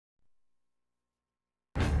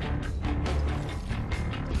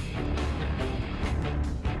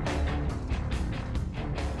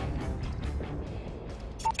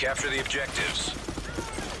Capture the objectives.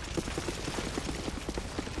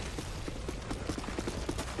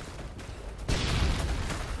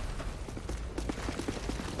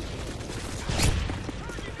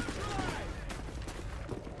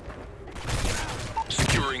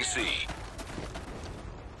 Securing C.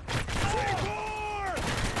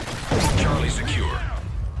 Charlie secure.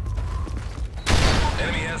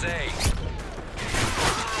 Enemy has A.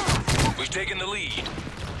 We've taken the lead.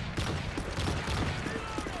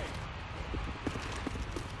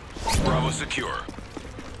 Bravo secure.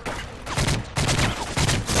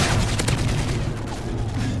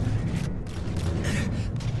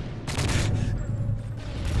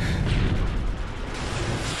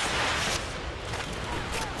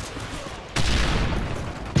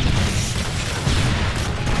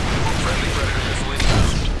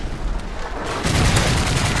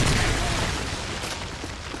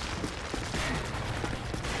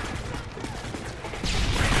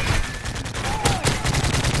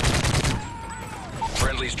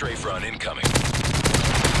 Friendly strafe run incoming.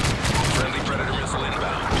 Friendly Predator missile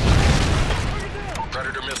inbound.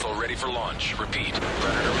 Predator missile ready for launch. Repeat.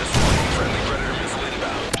 Predator missile. Friendly Predator missile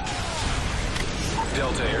inbound.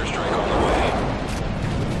 Delta airstrike on the way.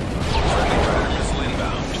 Friendly Predator missile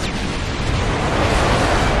inbound.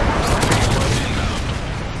 Torpedo inbound.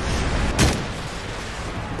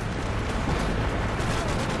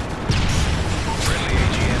 Friendly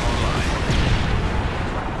AGM online.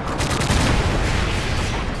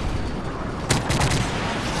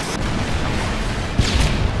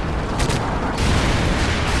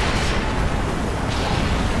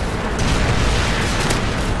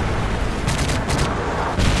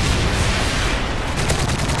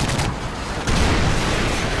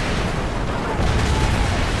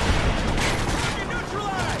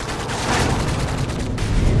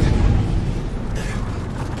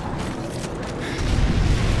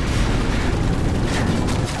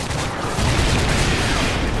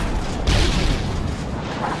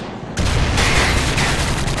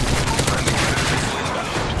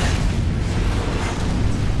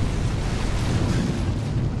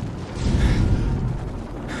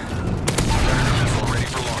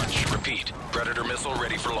 Predator missile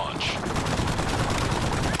ready for launch.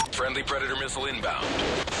 Friendly Predator missile inbound.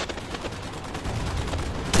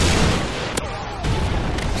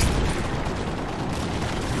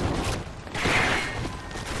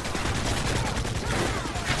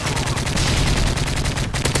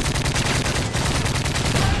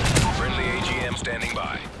 Friendly AGM standing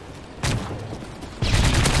by.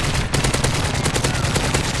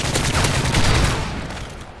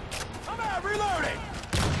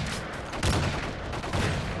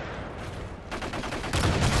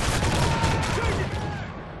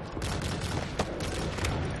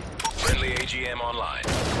 Friendly AGM online.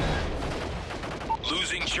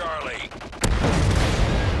 Losing Charlie.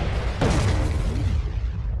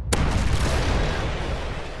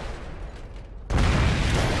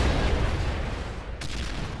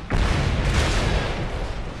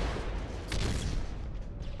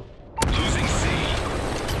 Losing C.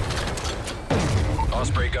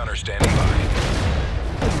 Osprey gunner standing by.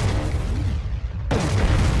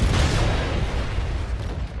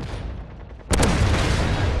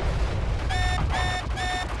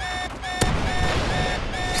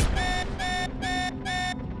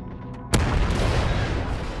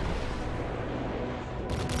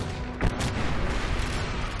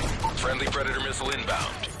 Friendly Predator missile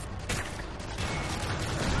inbound.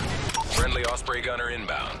 Friendly Osprey gunner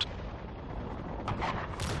inbound.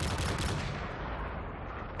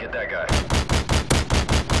 Get that guy.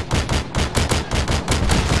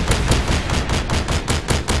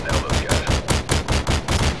 Nail those guys.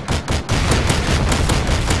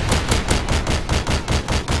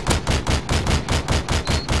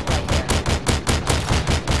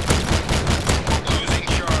 Losing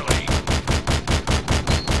Charlie.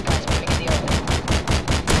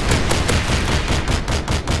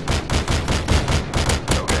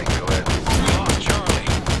 Okay, go ahead. We lost Charlie.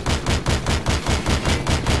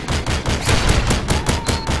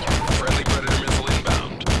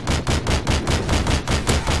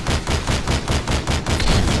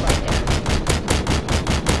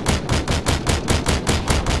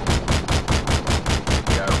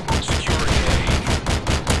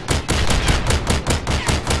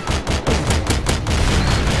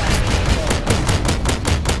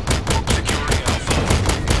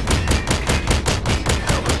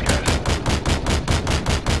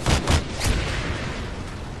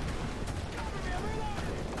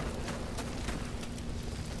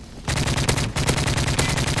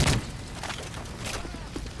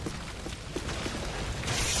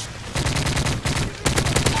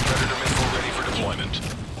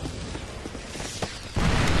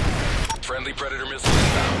 Friendly Predator missile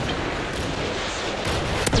inbound.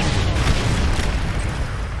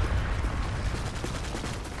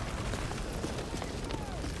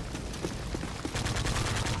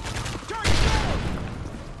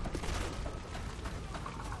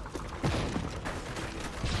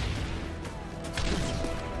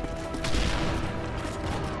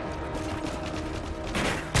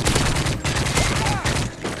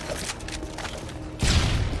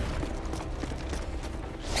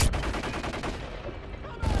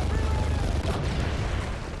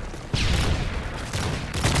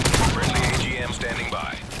 Standing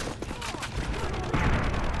by.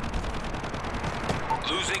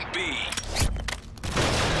 Losing B.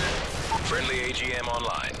 Friendly AGM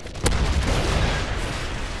online.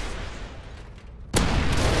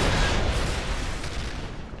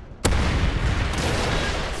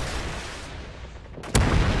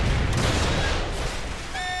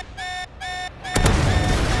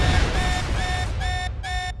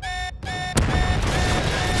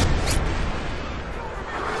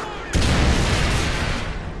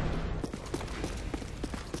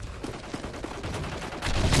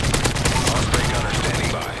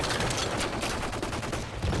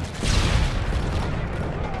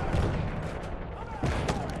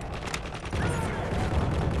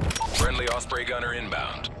 Friendly Osprey gunner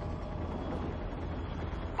inbound.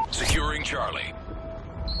 Securing Charlie.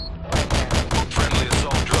 Friendly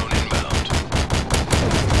assault drone inbound.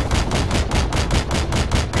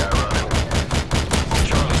 Guy running.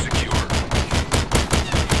 Charlie secure.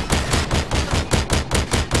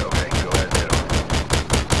 Okay, go ahead, hit him.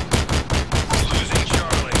 Losing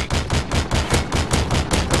Charlie.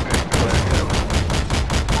 Okay, go ahead, hit him.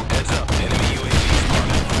 Heads up, enemy UAV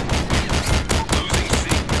spotted. Losing C.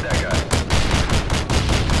 Get that guy.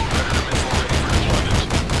 Predator missile ready for deployment.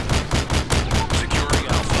 Securing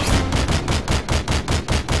Alpha.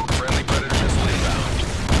 Friendly Predator missile inbound.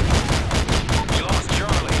 We lost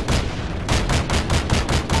Charlie.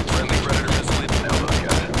 Friendly Predator missile inbound. Alpha,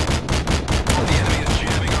 got it. The enemy is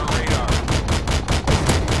jamming our radar.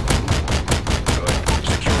 Good.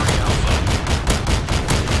 Securing Alpha.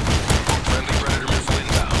 Friendly Predator missile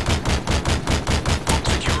inbound.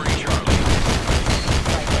 Securing Charlie.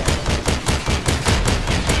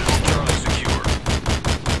 Charlie secure.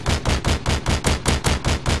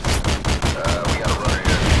 We got a runner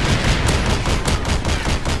here.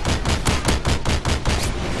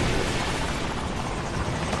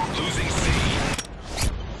 Losing C.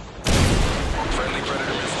 Friendly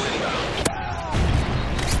Predator missile inbound.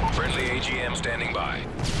 Friendly AGM standing by.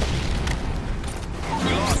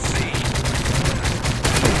 We lost C.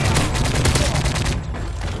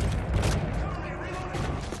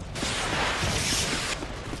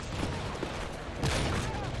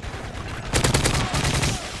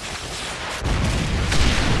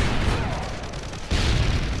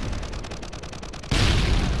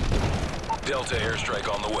 Delta airstrike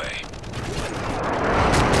on the way.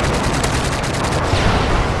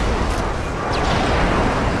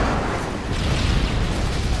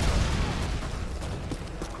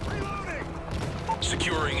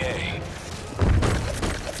 Securing A.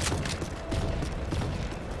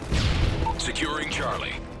 Securing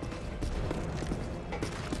Charlie.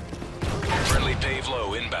 Friendly pave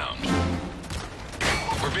low inbound.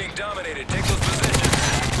 We're being dominated. Take those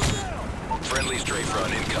positions. Friendly strafe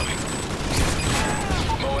run incoming.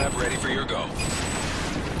 MOAB ready for your go.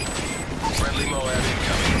 Friendly MOAB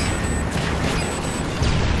incoming.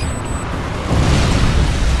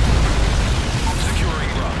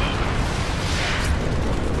 Securing Bravo.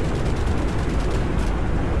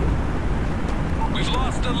 We've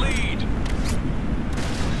lost the lead.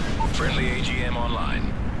 Friendly AGM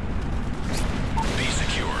online. Be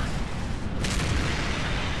secure.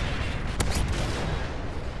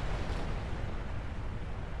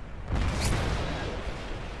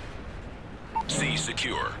 C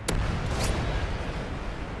secure.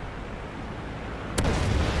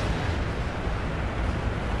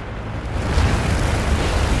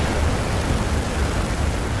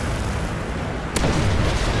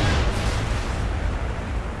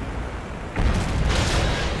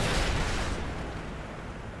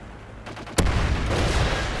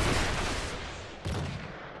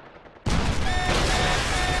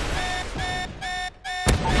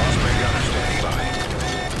 Osprey gunner standing by.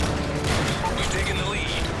 We've taken the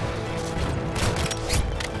lead.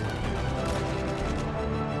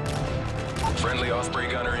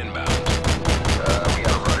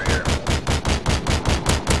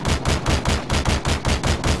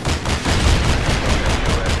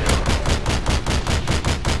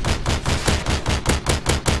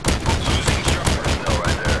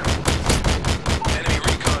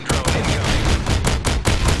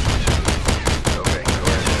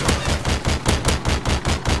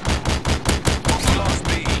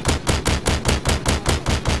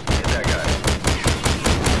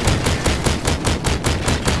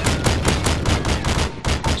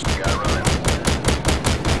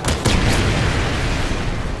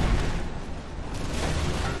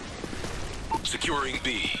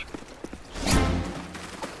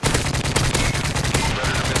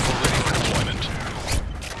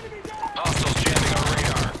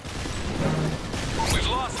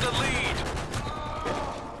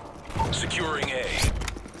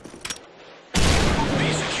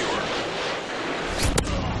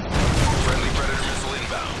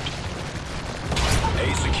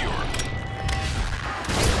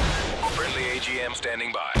 AGM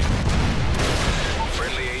standing by.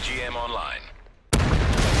 Friendly AGM online.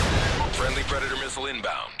 Friendly Predator missile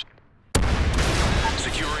inbound.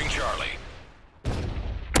 Securing Charlie.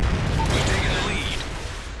 We've taken the lead.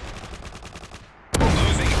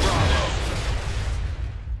 Losing Bravo.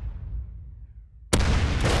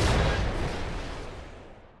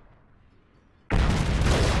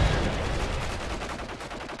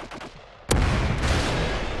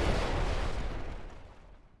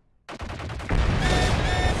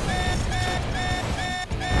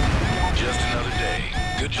 Just another day.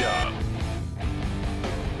 Good job.